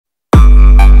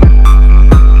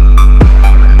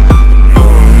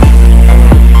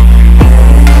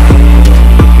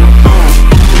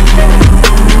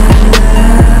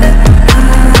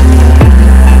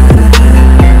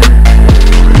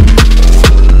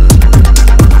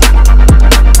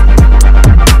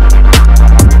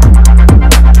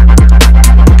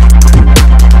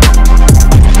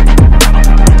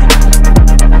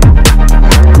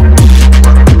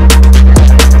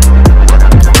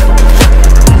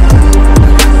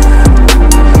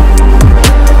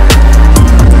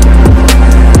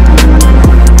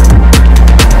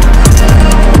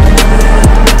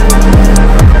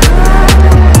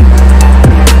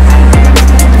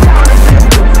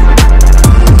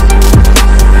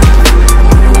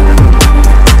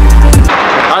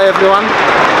everyone,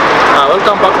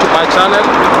 welcome back to my channel.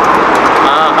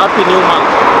 Happy new month.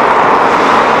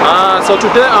 So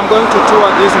today I'm going to tour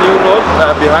this new road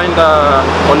behind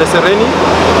Sereni,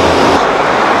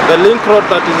 the link road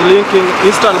that is linking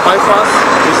Eastern Bypass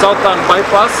to Southern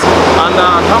Bypass, and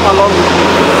come along with me.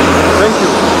 Thank you.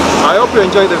 I hope you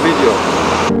enjoy the video.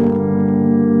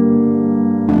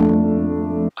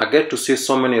 I get to see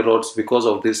so many roads because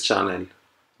of this channel,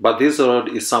 but this road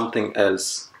is something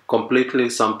else, completely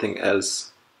something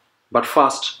else. But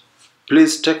first,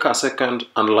 please take a second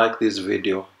and like this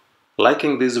video.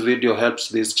 Liking this video helps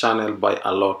this channel by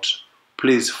a lot.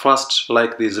 Please first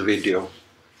like this video.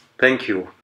 Thank you.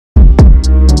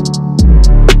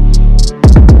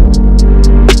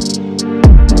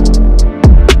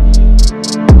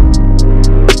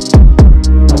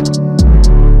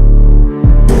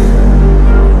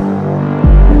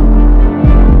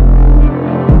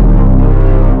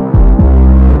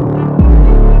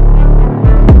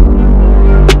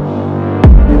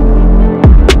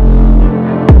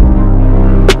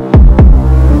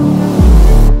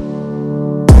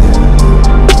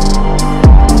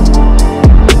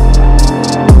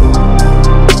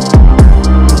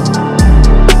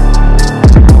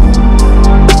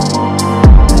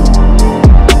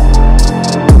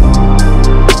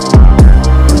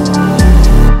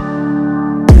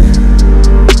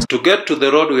 To get to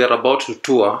the road we are about to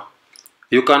tour,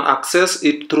 you can access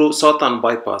it through Southern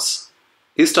Bypass,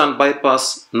 Eastern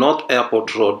Bypass, North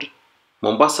Airport Road,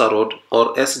 Mombasa Road,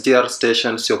 or SGR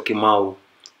Station Syokimau.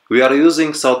 We are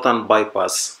using Southern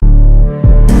Bypass.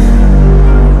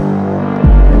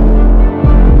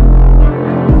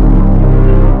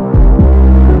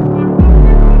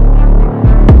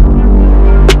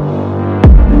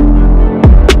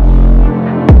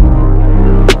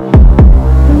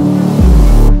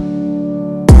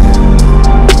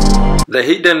 The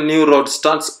hidden new road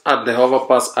starts at the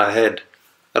overpass ahead,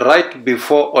 right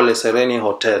before Sereni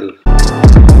Hotel.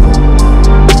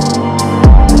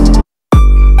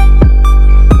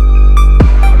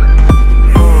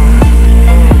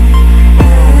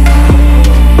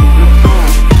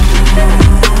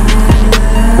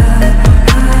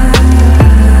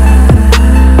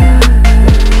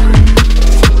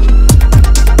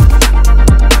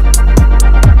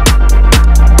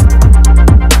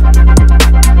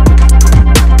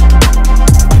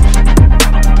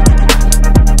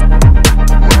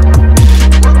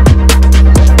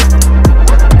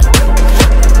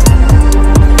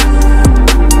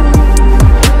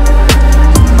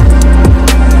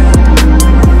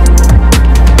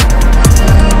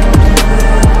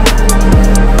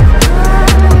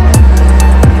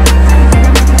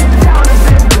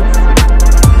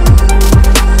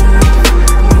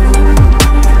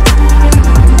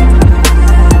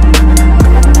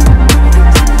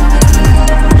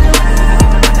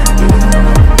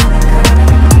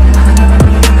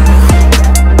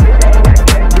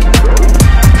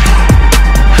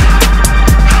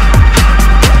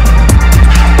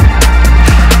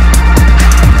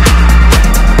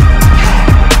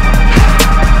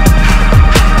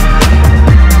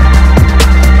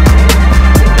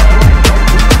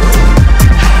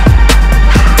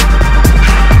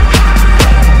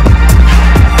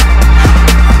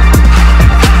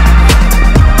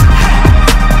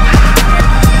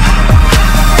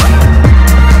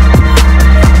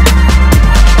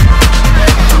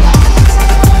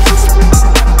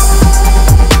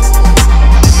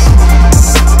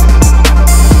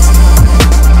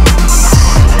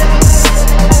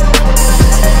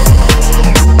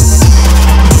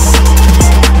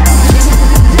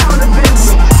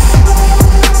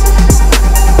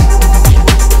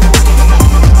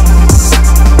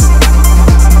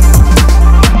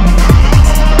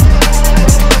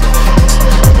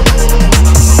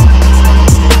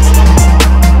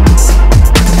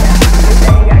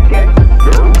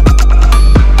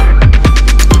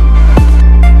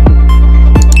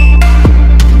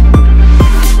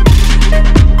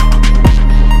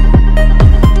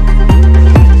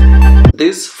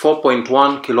 This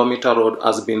 4.1 kilometer road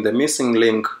has been the missing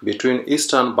link between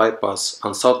Eastern Bypass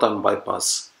and Southern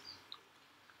Bypass.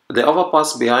 The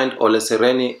overpass behind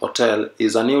Sereni Hotel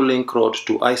is a new link road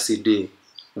to ICD,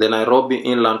 the Nairobi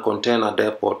Inland Container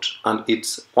Depot, and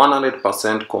it's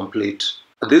 100% complete.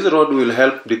 This road will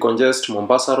help decongest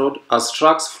Mombasa Road, as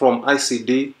trucks from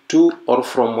ICD to or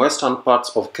from western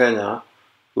parts of Kenya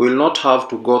will not have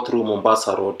to go through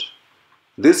Mombasa Road.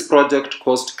 This project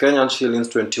cost Kenyan shillings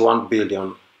 21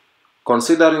 billion.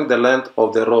 Considering the length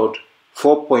of the road,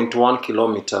 4.1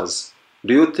 kilometers,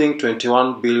 do you think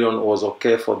 21 billion was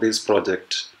okay for this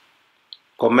project?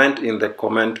 Comment in the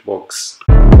comment box.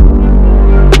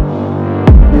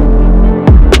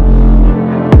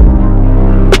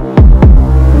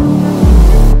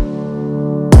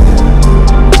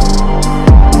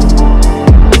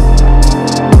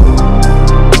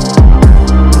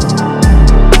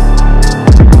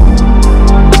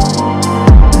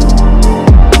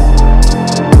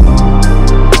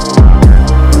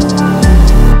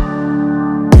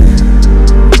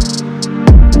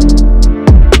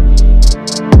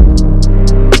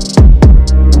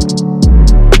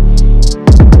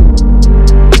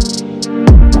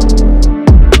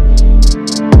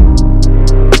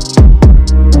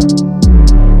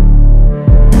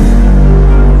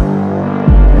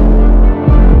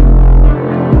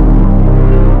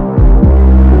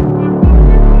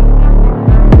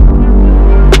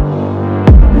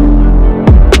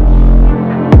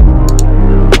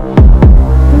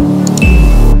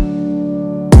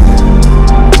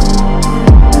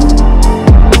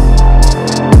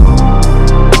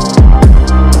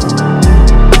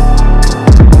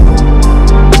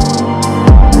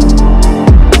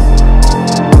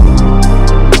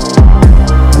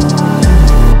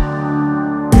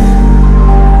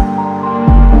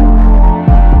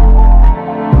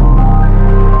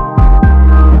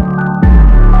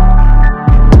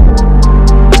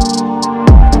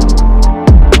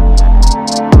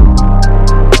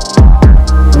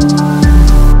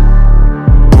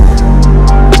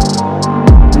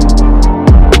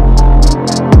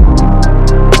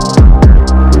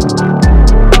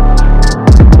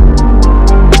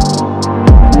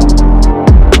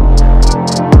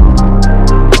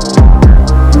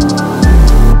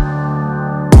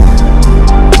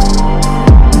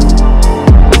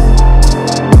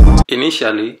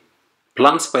 Initially,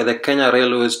 plans by the Kenya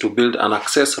Railways to build an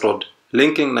access road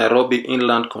linking Nairobi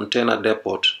Inland Container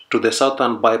Depot to the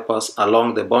southern bypass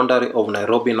along the boundary of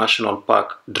Nairobi National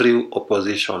Park drew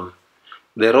opposition.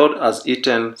 The road has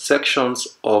eaten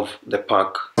sections of the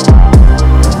park.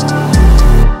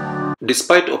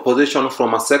 Despite opposition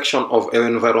from a section of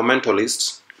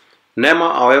environmentalists,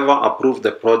 NEMA however approved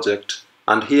the project,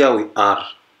 and here we are.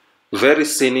 Very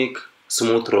scenic,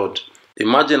 smooth road.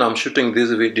 Imagine I'm shooting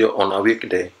this video on a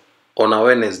weekday, on a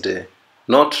Wednesday.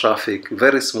 No traffic,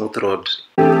 very smooth road.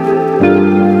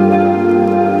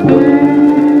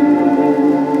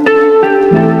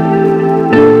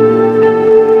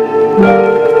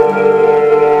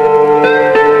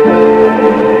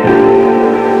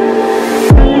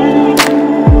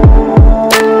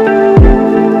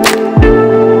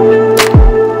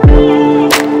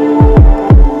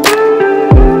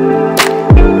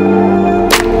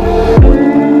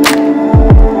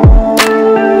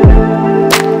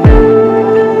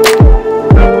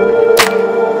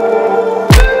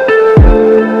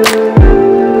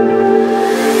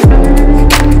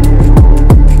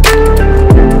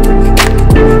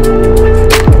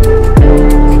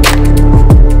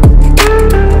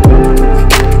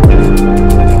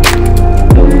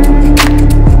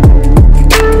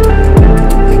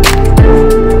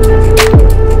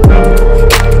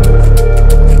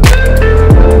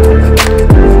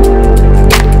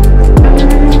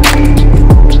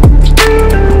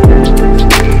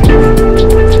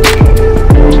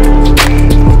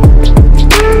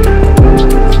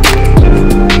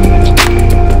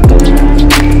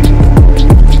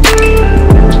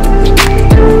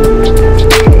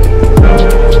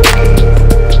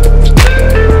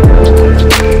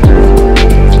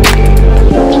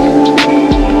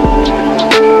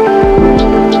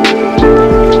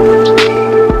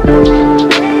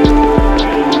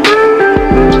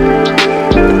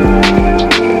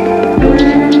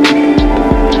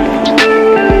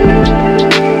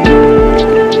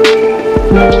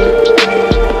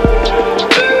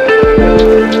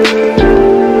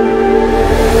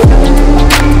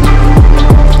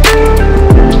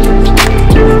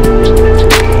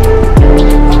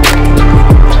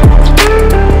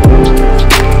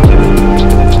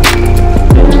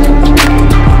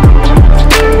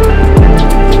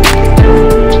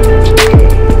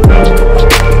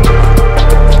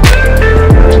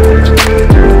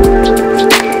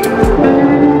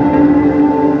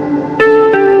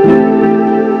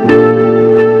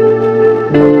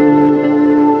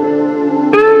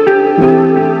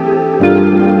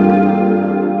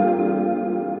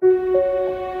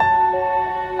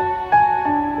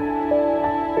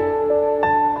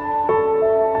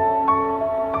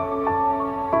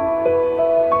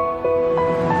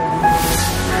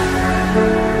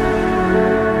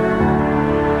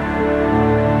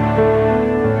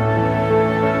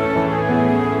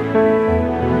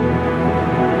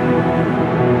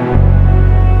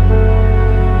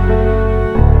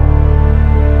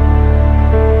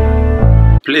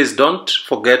 Please don't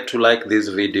forget to like this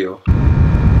video.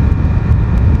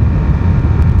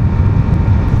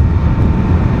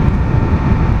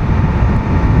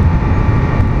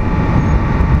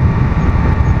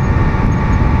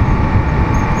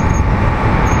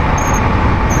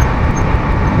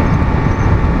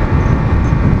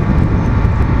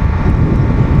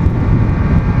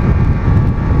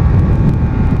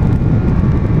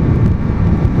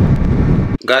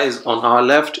 Guys, on our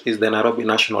left is the Nairobi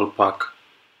National Park.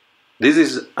 This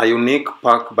is a unique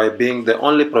park by being the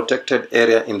only protected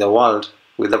area in the world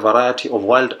with a variety of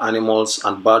wild animals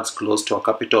and birds close to a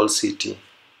capital city.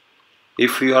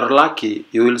 If you are lucky,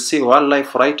 you will see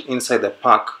wildlife right inside the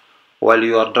park while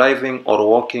you are driving or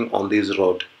walking on this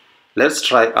road. Let's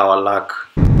try our luck.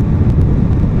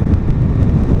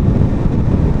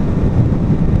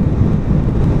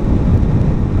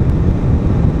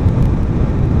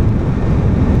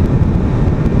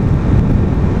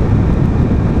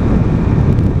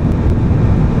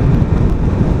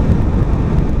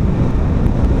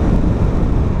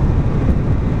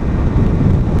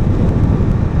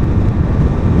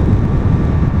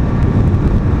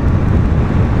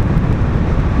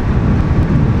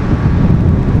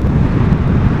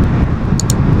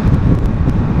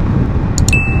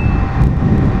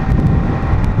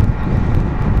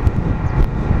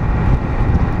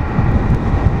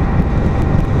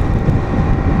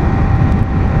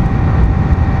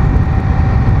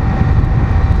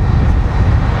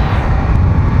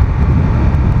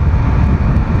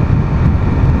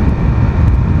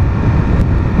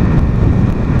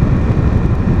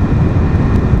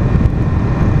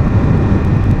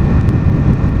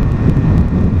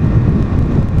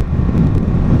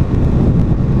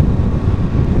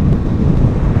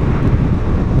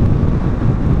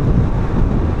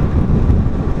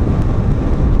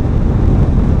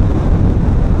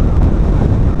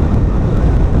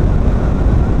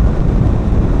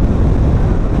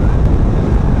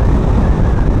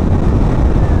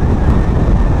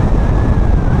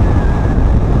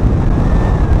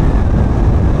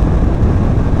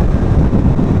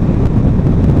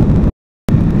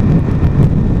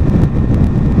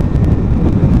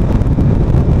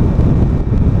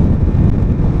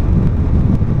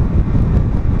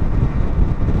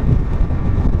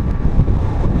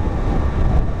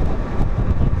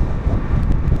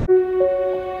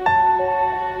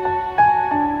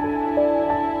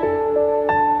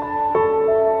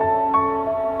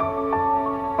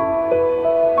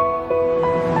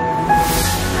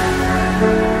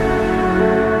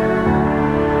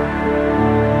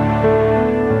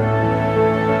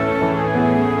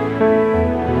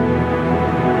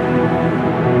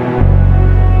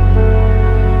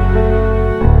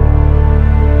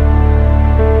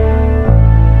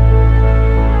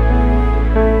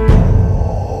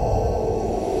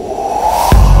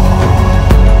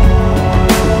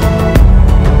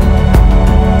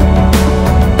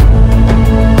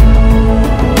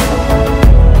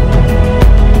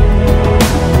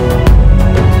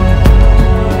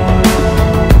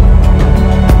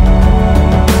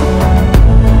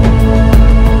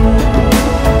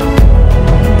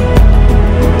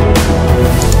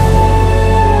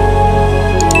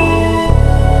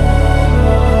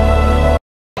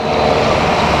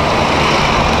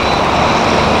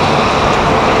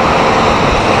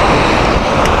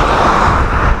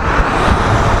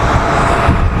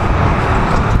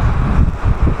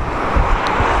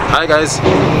 Hi guys,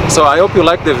 so I hope you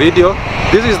like the video.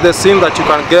 This is the scene that you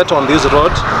can get on this road.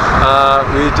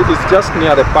 It's just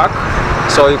near the park,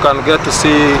 so you can get to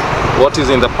see what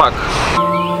is in the park.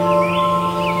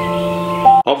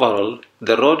 Overall,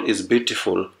 the road is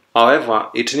beautiful. However,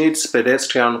 it needs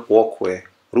pedestrian walkway.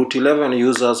 Route 11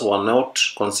 users were not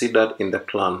considered in the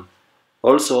plan.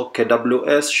 Also,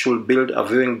 KWS should build a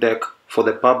viewing deck for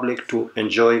the public to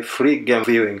enjoy free game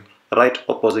viewing right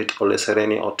opposite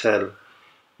Sereni Hotel,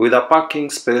 with a parking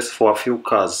space for a few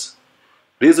cars.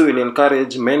 This will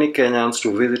encourage many Kenyans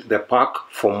to visit the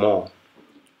park for more.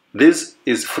 This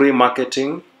is free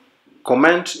marketing.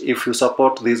 Comment if you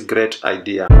support this great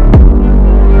idea.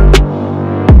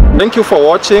 Thank you for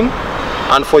watching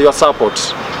and for your support.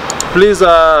 Please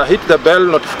hit the bell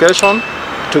notification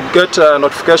to get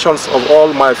notifications of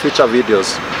all my future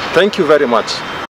videos. Thank you very much.